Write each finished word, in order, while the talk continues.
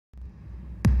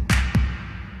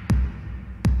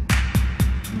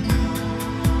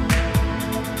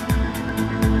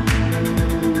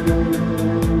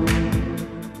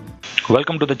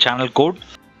Welcome to the channel Code.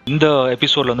 இந்த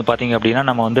எபிசோடில் வந்து பார்த்தீங்க அப்படின்னா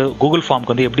நம்ம வந்து கூகுள்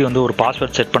ஃபார்முக்கு வந்து எப்படி வந்து ஒரு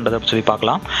பாஸ்வேர்ட் செட் பண்ணுறது அப்படின்னு சொல்லி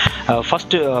பார்க்கலாம்.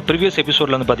 ஃபஸ்ட்டு ப்ரீவியஸ்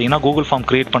எபிசோடில் வந்து பார்த்தீங்கன்னா கூகுள் ஃபார்ம்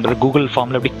கிரியேட் பண்ணுறது, கூகுள்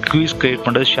ஃபார்மில் எப்படி குவிஸ் கிரியேட்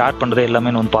பண்ணுறது, ஷேர் பண்ணுறது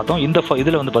எல்லாமே வந்து பார்த்தோம். இந்த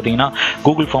இதில் வந்து பார்த்தீங்கன்னா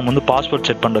கூகுள் ஃபார்ம் வந்து பாஸ்வேர்ட்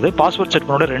செட் பண்ணுறது. பாஸ்வேர்ட் செட்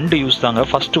பண்ணோட ரெண்டு யூஸ் தாங்க.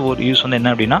 ஃபஸ்ட்டு ஒரு யூஸ் வந்து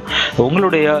என்ன அப்படின்னா,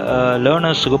 உங்களுடைய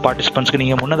லேர்னர்ஸுக்கு பார்ட்டிசிபென்ட்ஸ்க்கு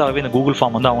நீங்கள் முன்னதாகவே இந்த கூகுள்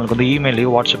ஃபார்ம் வந்து அவங்களுக்கு வந்து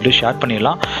இமெயிலையோ வாட்ஸ்அப்லேயோ ஷேர்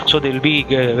பண்ணிடலாம். So they will be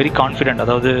very confident,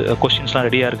 அதாவது கொஸ்டின்ஸ்லாம்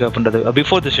ரெடியாக இருக்குது அப்படின்றது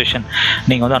பிஃபோர் தி செஷன்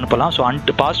நீங்கள் வந்து அனுப்பலாம். ஸோ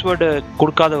பாஸ்வேர்டு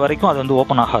கொடுக்காத வரைக்கும் அது வந்து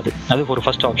ஓப்பன் ஆகாது. அது ஒரு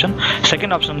ஃபர்ஸ்ட் ஆப்ஷன்.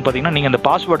 செகண்ட் ஆப்ஷன் பார்த்தீங்கன்னா, நீங்கள் அந்த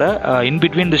பாஸ்வேர்டை in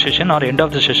between the session R end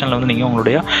of the செஷனில் வந்து நீங்கள்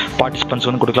உங்களுடைய பார்ட்டிசிபென்ட்ஸ்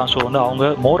வந்து கொடுக்கலாம். ஸோ வந்து அவங்க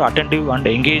மோர் அட்டென்டிவ் அண்ட்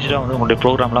எங்கேஜாக வந்து உங்களுடைய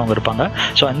ப்ரோக்ராமில் அவங்க இருப்பாங்க.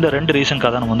 ஸோ இந்த ரெண்டு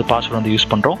ரீசனுக்காக தான் நம்ம வந்து பாஸ்வேர்டு வந்து யூஸ்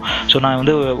பண்ணுறோம். ஸோ நான்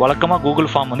வந்து வழக்கமாக கூகுள்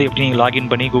ஃபார்ம் வந்து எப்படி நீங்கள் லாகின்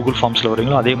பண்ணி கூகுள் ஃபார்ம்ஸில்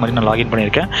வரீங்களோ அதே மாதிரி நான் லாகின்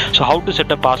பண்ணியிருக்கேன். So how to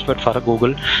set a password for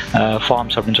Google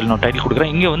forms அப்படின்னு சொல்லி நான் டைட்டில்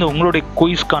கொடுக்குறேன். இங்கே வந்து உங்களுடைய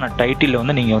குயிஸ்க்கான டைட்டில்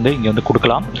வந்து நீங்கள் வந்து இங்கே வந்து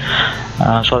கொடுக்கலாம்.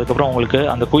 ஸோ அதுக்கப்புறம் உங்களுக்கு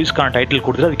அந்த குயிஸ்க்கான டைட்டில்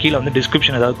கொடுத்துட்டு அது கீழே வந்து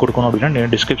டிஸ்கிரிப்ஷன் ஏதாவது கொடுக்கணும் அப்படின்னா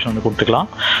டிஸ்கிரிப்ஷன் வந்து கொடுத்துக்கலாம்.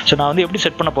 ஸோ நான் வந்து எப்படி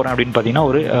செட் பண்ண போகிறேன் அப்படின்னு பார்த்தீங்கன்னா,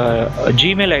 ஒரு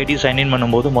ஜிமெயில் ஐடி சைன்இன்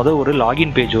பண்ணும்போது ஒரு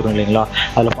லாகின் பேஜ் வரும் இல்லைங்களா,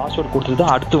 அதில் பாஸ்வேர்ட் கொடுத்துட்டு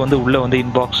தான் அடுத்து வந்து உள்ளே வந்து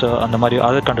இன்பாக்ஸ் அந்த மாதிரி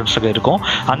அதர் கண்டென்ட்ஸுக்கு இருக்கும்.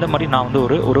 அந்த மாதிரி நான் வந்து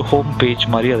ஒரு ஹோம் பேஜ்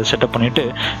மாதிரி அதை செட்டப் பண்ணிவிட்டு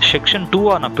செக்ஷன்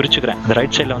 2 நான் பிரிச்சுக்கிறேன். அந்த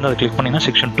ரைட் சைடில் வந்து அதை கிளிக் பண்ணிங்கன்னா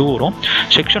செக்ஷன் 2 வரும்.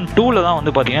 செக்ஷன் 2ல் தான்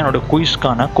வந்து பார்த்தீங்கன்னா என்னோட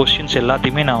குயிஸ்க்கான கொஸ்டின்ஸ்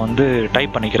எல்லாத்தையுமே நான் வந்து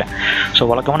டைப் பண்ணிக்கிறேன். ஸோ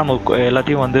வழக்கமாக நம்ம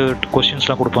எல்லாத்தையும் வந்து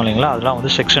கொஸ்டின்ஸ்லாம் கொடுப்போம் இல்லைங்களா, அதெல்லாம்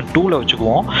வந்து செக்ஷன் 2ல்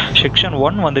வச்சுக்குவோம். செக்ஷன்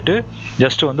 1 வந்துட்டு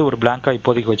ஜஸ்ட் வந்து ஒரு பிளாங்காக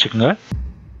இப்போதைக்கு வச்சுக்கோங்க.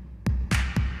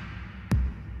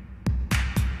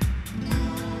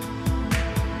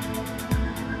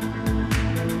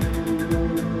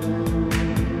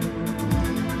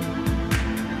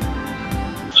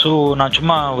 ஸோ நான்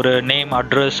சும்மா ஒரு நேம்,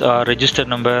 அட்ரஸ், ரெஜிஸ்டர்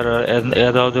நம்பர்,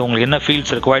 ஏதாவது உங்களுக்கு என்ன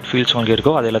ஃபீல்ட்ஸ் ரிக்வயர்ட் ஃபீல்ட்ஸ் உங்களுக்கு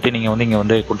இருக்கோ அது எல்லாத்தையும் நீங்கள் வந்து இங்கே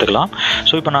வந்து கொடுத்துக்கலாம்.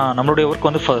 ஸோ இப்போ நம்மளுடைய ஒர்க்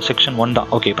வந்து செக்ஷன் 1 தான்.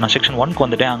 ஓகே, இப்போ நான் செக்ஷன் 1க்கு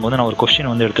வந்துட்டேன். அங்கே வந்து நான் ஒரு கொஸ்டின்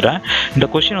வந்து எடுத்துட்டேன். இந்த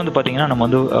கொஸ்டின் வந்து பார்த்தீங்கன்னா நம்ம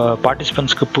வந்து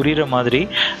பார்ட்டிசிபென்ட்ஸ்க்கு புரிகிற மாதிரி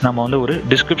நம்ம வந்து ஒரு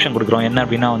டிஸ்கிரிப்ஷன் கொடுக்குறோம். என்ன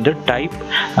அப்படின்னா வந்து type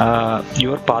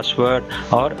your password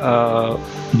R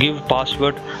give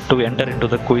password to enter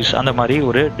into the quiz, அந்த மாதிரி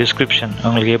ஒரு டிஸ்கிரிப்ஷன்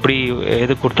உங்களுக்கு எப்படி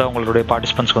எது கொடுத்தா உங்களுடைய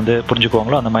பார்ட்டிசிபென்ட்ஸ்க்கு வந்து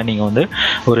புரிஞ்சுக்குவாங்களோ அந்த மாதிரி நீங்கள் வந்து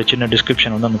ஒரு சின்ன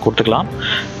டிஸ்கிரிப்ஷன் வந்து நம்ம கொடுத்துக்கலாம்.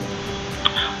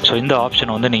 ஸோ இந்த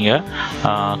ஆப்ஷனை வந்து நீங்கள்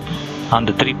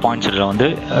அந்த 3 பாயிண்ட்ஸில் வந்து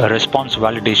ரெஸ்பான்ஸ்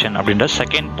வேலிடேஷன் அப்படின்ற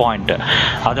செகண்ட் பாயிண்ட்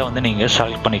அதை வந்து நீங்கள்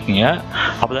செலக்ட் பண்ணிக்கிங்க.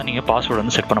 அப்போ தான் நீங்கள் பாஸ்வேர்டு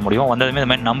வந்து செட் பண்ண முடியும். வந்ததுமே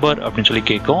இந்த மாதிரி நம்பர் அப்படின்னு சொல்லி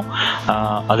கேட்கும்.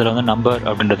 அதில் வந்து நம்பர்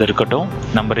அப்படின்றது இருக்கட்டும்,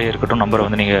 நம்பரே இருக்கட்டும், நம்பரை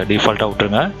வந்து நீங்கள் டிஃபால்ட்டாக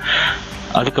விட்டுருங்க.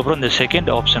 அதுக்கப்புறம் இந்த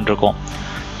செகண்ட் ஆப்ஷன் இருக்கும்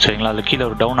சரிங்களா, அதில் கீழே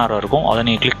ஒரு டவுன் ஆரோ இருக்கும். அதை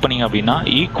நீங்கள் கிளிக் பண்ணிங்க அப்படின்னா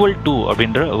ஈக்குவல் டு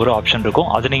அப்படின்ற ஒரு ஆப்ஷன்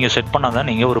இருக்கும். அதை நீங்கள் செட் பண்ணால் தான்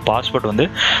நீங்கள் ஒரு பாஸ்வேர்டு வந்து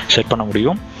செட் பண்ண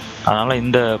முடியும். அதனால்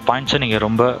இந்த பாயிண்ட்ஸை நீங்கள்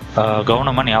ரொம்ப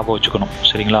கவனமாக ஞாபகம் வச்சுக்கணும்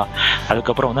சரிங்களா.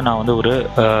 அதுக்கப்புறம் வந்து நான் வந்து ஒரு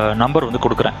நம்பர் வந்து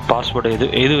கொடுக்குறேன். பாஸ்வேர்டு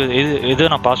எது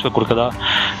நான் பாஸ்வேர்டு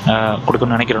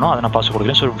கொடுக்கணும்னு நினைக்கிறேனோ அதை நான் பாஸ்வேர்டு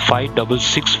கொடுக்குறேன். ஸோ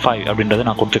 5665 அப்படின்றத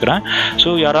நான் கொடுத்துக்கிறேன்.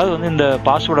 ஸோ யாராவது வந்து இந்த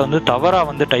பாஸ்வேர்டை வந்து தவறாக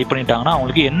வந்து டைப் பண்ணிட்டாங்கன்னா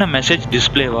அவங்களுக்கு என்ன மெசேஜ்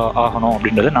டிஸ்பிளே ஆகணும்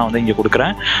அப்படின்றத நான் வந்து இங்கே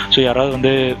கொடுக்குறேன். ஸோ யாராவது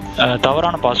வந்து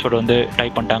தவறான பாஸ்வேர்டு வந்து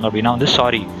டைப் பண்ணிட்டாங்க அப்படின்னா வந்து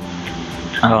sorry,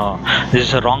 this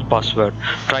is a wrong password,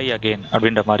 try again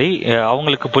அப்படின்ற மாதிரி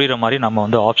அவங்களுக்கு புரிகிற மாதிரி நம்ம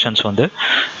வந்து ஆப்ஷன்ஸ் வந்து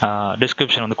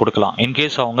டிஸ்கிரிப்ஷன் வந்து கொடுக்கலாம்.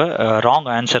 இன்கேஸ் அவங்க ராங்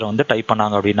ஆன்சர் வந்து டைப்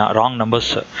பண்ணாங்க அப்படின்னா, ராங்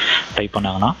நம்பர்ஸ் டைப்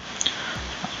பண்ணாங்கன்னா,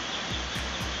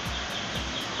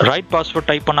 ரைட் பாஸ்வேர்ட்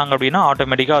டைப் பண்ணாங்க அப்படின்னா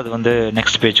ஆட்டோமேட்டிக்காக அது வந்து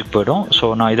நெக்ஸ்ட் பேஜுக்கு போயிடும்.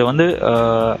 ஸோ நான் இதை வந்து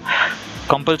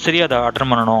கம்பல்சரி அதை அட்டன்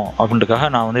பண்ணணும் அப்படின்றதுக்காக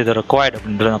நான் வந்து இதை ரெக்வயர்ட்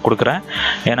அப்படின்றத நான் கொடுக்குறேன்.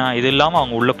 ஏன்னா இது இல்லாமல்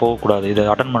அவங்க உள்ளே போகக்கூடாது. இதை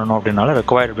அட்டன் பண்ணணும் அப்படின்னால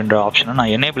ரெக்வயர்ட் அப்படின்ற ஆப்ஷனை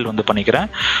நான் எனேபிள் வந்து பண்ணிக்கிறேன்.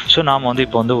 ஸோ நாம் வந்து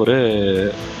இப்போ வந்து ஒரு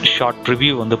ஷார்ட்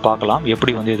ப்ரிவ்யூ வந்து பார்க்கலாம்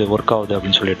எப்படி வந்து இது ஒர்க் ஆகுது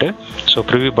அப்படின்னு சொல்லிட்டு. ஸோ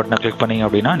ப்ரிவ்யூ பட்டனை கிளிக் பண்ணிங்க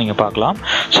அப்படின்னா நீங்கள் பார்க்கலாம்.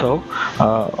 ஸோ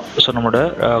நம்மளோட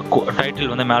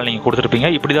டைட்டில் வந்து மேலே நீங்கள் கொடுத்துருப்பீங்க.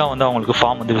 இப்படி தான் வந்து அவங்களுக்கு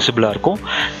ஃபார்ம் வந்து விசிபிளாக இருக்கும்.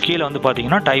 கீழே வந்து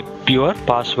பார்த்தீங்கன்னா டைப் யுவர்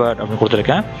பாஸ்வேர்ட் அப்படின்னு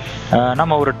கொடுத்துருக்கேன்.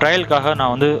 நம்ம ஒரு ட்ரையலுக்காக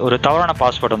நான் வந்து ஒரு தவறான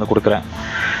பாஸ்வேர்ட் வந்து கொடுக்குறேன்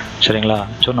சரிங்களா.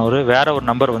 ஸோ நான் வேற ஒரு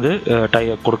நம்பர் வந்து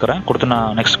கொடுத்து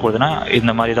நான் நெக்ஸ்ட் கொடுத்தேன்னா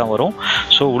இந்த மாதிரி தான் வரும்.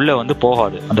 ஸோ உள்ளே வந்து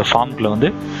போகாது, அந்த ஃபார்முக்குள்ளே வந்து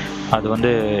அது வந்து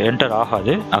என்டர்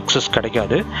ஆகாது, அக்சஸ்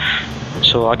கிடைக்காது.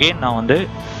 ஸோ அகெயின் நான் வந்து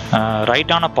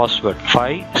ரைட்டான பாஸ்வேர்ட்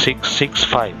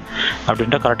 5665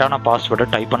 அப்படின்ற கரெக்டான பாஸ்வேர்டை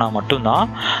டைப் பண்ணால் மட்டும்தான்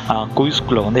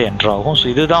குயிஸ்குள்ளே வந்து என்டர் ஆகும். ஸோ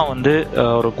இதுதான் வந்து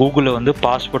ஒரு கூகுளில் வந்து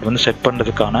பாஸ்வேர்ட் வந்து செட்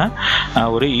பண்ணுறதுக்கான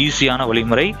ஒரு ஈஸியான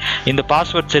வழிமுறை. இந்த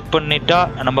பாஸ்வேர்ட் செட் பண்ணிட்டா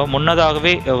நம்ம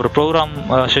முன்னதாகவே ஒரு ப்ரோக்ராம்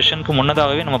செஷனுக்கு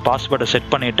முன்னதாகவே நம்ம பாஸ்வேர்டை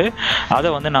செட் பண்ணிவிட்டு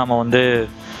அதை வந்து நாம் வந்து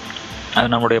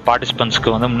நம்மளுடைய பார்ட்டிசிபெண்ட்ஸ்க்கு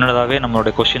வந்து முன்னதாகவே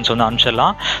நம்மளுடைய கொஷின்ஸ் வந்து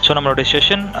அனுப்பிச்சிடலாம். ஸோ நம்மளுடைய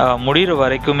செஷன் முடிகிற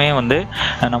வரைக்குமே வந்து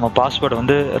நம்ம பாஸ்வேர்டு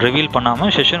வந்து ரிவீல்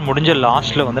பண்ணாமல் செஷன் முடிஞ்ச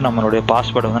லாஸ்ட்டில் வந்து நம்மளுடைய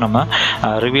பாஸ்வேர்டை வந்து நம்ம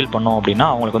ரிவீல் பண்ணோம் அப்படின்னா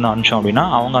அவங்களுக்கு வந்து அனுப்பிச்சோம் அப்படின்னா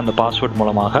அவங்க அந்த பாஸ்வேர்டு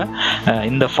மூலமாக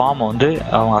இந்த ஃபார்மை வந்து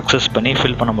அவங்க அக்சஸ் பண்ணி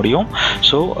ஃபில் பண்ண முடியும்.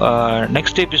 ஸோ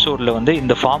நெக்ஸ்ட் எபிசோடில் வந்து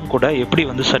இந்த ஃபார்ம் கூட எப்படி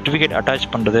வந்து சர்டிஃபிகேட்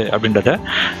அட்டாச் பண்ணுறது அப்படின்றத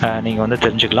நீங்கள் வந்து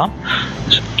தெரிஞ்சுக்கலாம்.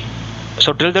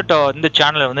 ஸோ டில் தட் இந்த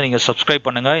சேனலை வந்து நீங்கள் சப்ஸ்கிரைப்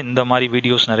பண்ணுங்கள். இந்த மாதிரி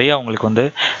வீடியோஸ் நிறையா உங்களுக்கு வந்து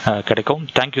கிடைக்கும்.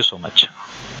 Thank you so much.